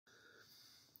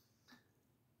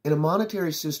In a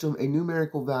monetary system, a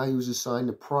numerical value is assigned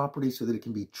to property so that it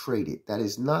can be traded. That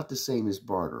is not the same as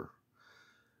barter.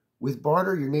 With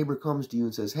barter, your neighbor comes to you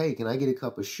and says, hey, can I get a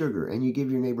cup of sugar? And you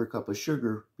give your neighbor a cup of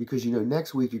sugar because you know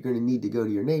next week you're going to need to go to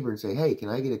your neighbor and say, hey, can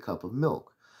I get a cup of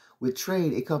milk? With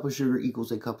trade, a cup of sugar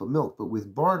equals a cup of milk. But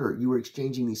with barter, you are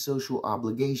exchanging the social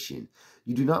obligation.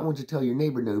 You do not want to tell your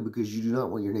neighbor no because you do not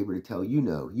want your neighbor to tell you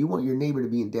no. You want your neighbor to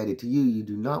be indebted to you. You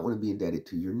do not want to be indebted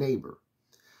to your neighbor.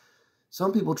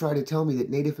 Some people try to tell me that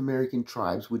Native American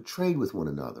tribes would trade with one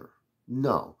another.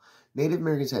 No. Native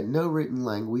Americans had no written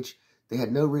language. They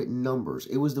had no written numbers.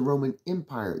 It was the Roman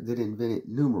Empire that invented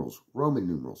numerals, Roman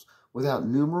numerals. Without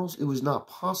numerals, it was not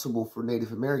possible for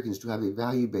Native Americans to have a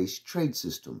value-based trade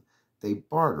system. They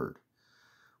bartered.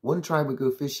 One tribe would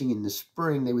go fishing in the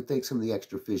spring. They would take some of the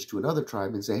extra fish to another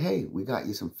tribe and say, hey, we got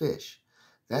you some fish.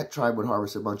 That tribe would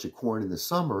harvest a bunch of corn in the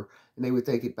summer, and they would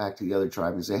take it back to the other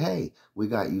tribe and say, hey, we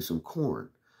got you some corn.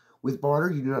 With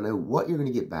barter, you do not know what you're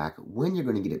going to get back, when you're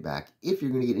going to get it back, if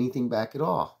you're going to get anything back at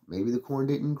all. Maybe the corn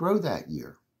didn't grow that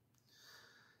year.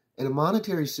 In a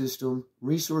monetary system,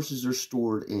 resources are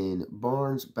stored in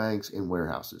barns, banks, and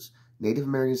warehouses. Native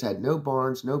Americans had no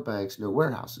barns, no banks, no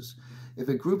warehouses. If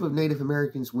a group of Native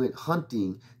Americans went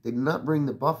hunting, they did not bring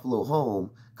the buffalo home,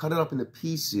 cut it up into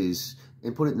pieces,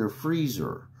 and put it in their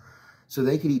freezer so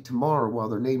they could eat tomorrow while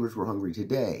their neighbors were hungry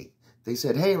today. They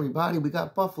said, hey, everybody, we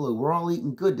got buffalo. We're all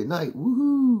eating good tonight.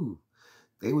 Woohoo!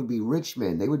 They would be rich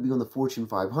men. They would be on the Fortune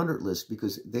 500 list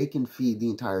because they can feed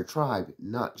the entire tribe,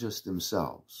 not just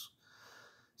themselves.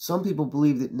 Some people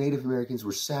believe that Native Americans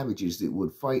were savages that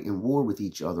would fight in war with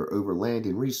each other over land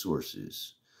and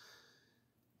resources.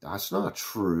 That's not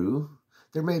true.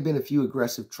 There may have been a few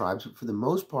aggressive tribes, but for the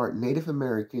most part, Native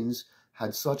Americans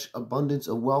had such abundance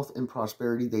of wealth and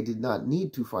prosperity they did not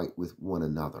need to fight with one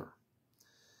another.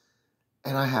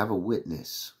 And I have a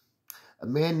witness, a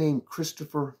man named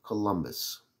Christopher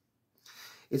Columbus.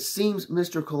 It seems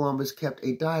Mr. Columbus kept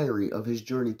a diary of his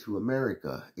journey to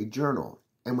America, a journal,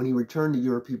 and when he returned to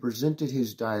Europe, he presented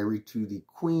his diary to the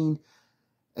Queen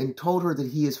and told her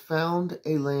that he has found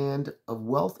a land of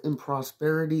wealth and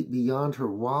prosperity beyond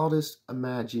her wildest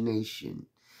imagination.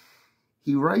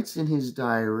 He writes in his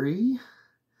diary,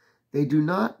 they do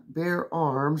not bear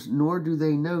arms, nor do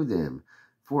they know them.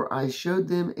 For I showed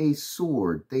them a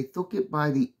sword. They took it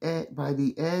by the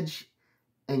edge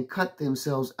and cut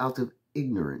themselves out of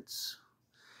ignorance.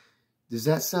 Does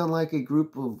that sound like a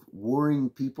group of warring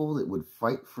people that would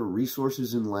fight for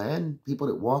resources and land? People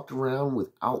that walked around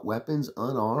without weapons,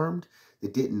 unarmed,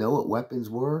 that didn't know what weapons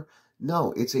were?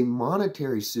 No, it's a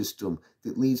monetary system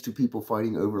that leads to people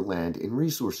fighting over land and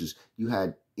resources. You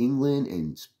had England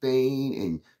and Spain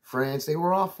and France. They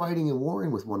were all fighting and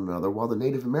warring with one another while the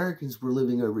Native Americans were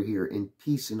living over here in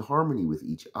peace and harmony with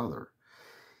each other.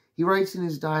 He writes in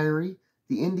his diary,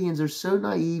 the Indians are so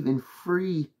naive and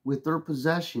free with their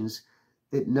possessions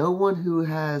that no one who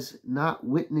has not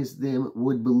witnessed them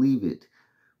would believe it.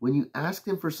 When you ask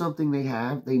them for something they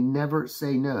have, they never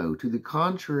say no. To the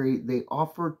contrary, they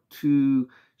offer to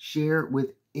share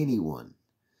with anyone.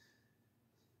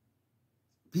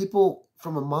 People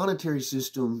from a monetary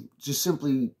system just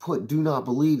simply put, do not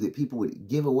believe that people would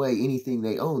give away anything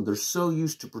they own. They're so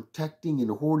used to protecting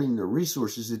and hoarding their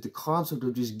resources that the concept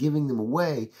of just giving them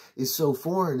away is so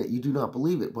foreign that you do not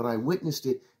believe it. But I witnessed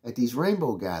it at these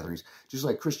rainbow gatherings, just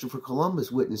like Christopher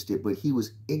Columbus witnessed it, but he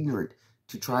was ignorant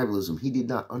to tribalism. He did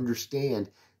not understand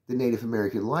the Native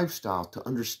American lifestyle to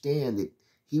understand that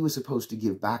he was supposed to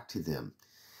give back to them.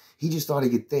 He just thought he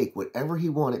could take whatever he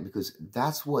wanted because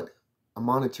that's what a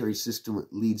monetary system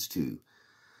leads to.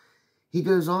 He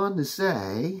goes on to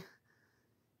say,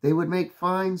 they would make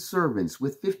fine servants.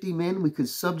 With 50 men, we could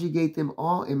subjugate them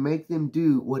all and make them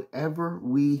do whatever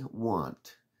we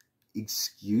want.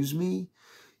 Excuse me?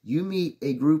 You meet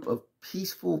a group of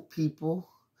peaceful people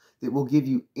that will give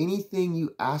you anything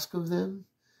you ask of them,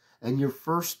 and your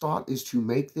first thought is to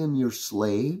make them your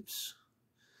slaves?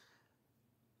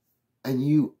 And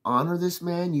you honor this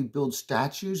man, you build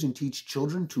statues and teach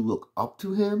children to look up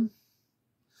to him?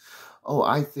 Oh,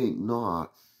 I think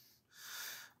not.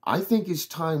 I think it's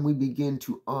time we begin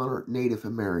to honor Native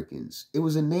Americans. It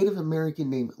was a Native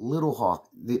American named Little Hawk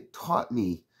that taught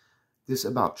me this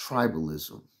about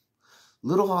tribalism.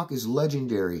 Little Hawk is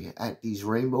legendary at these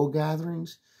rainbow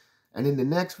gatherings, and in the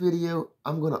next video,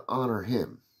 I'm going to honor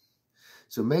him.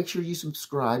 So make sure you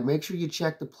subscribe, make sure you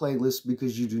check the playlist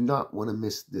because you do not want to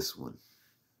miss this one.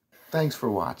 Thanks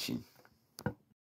for watching.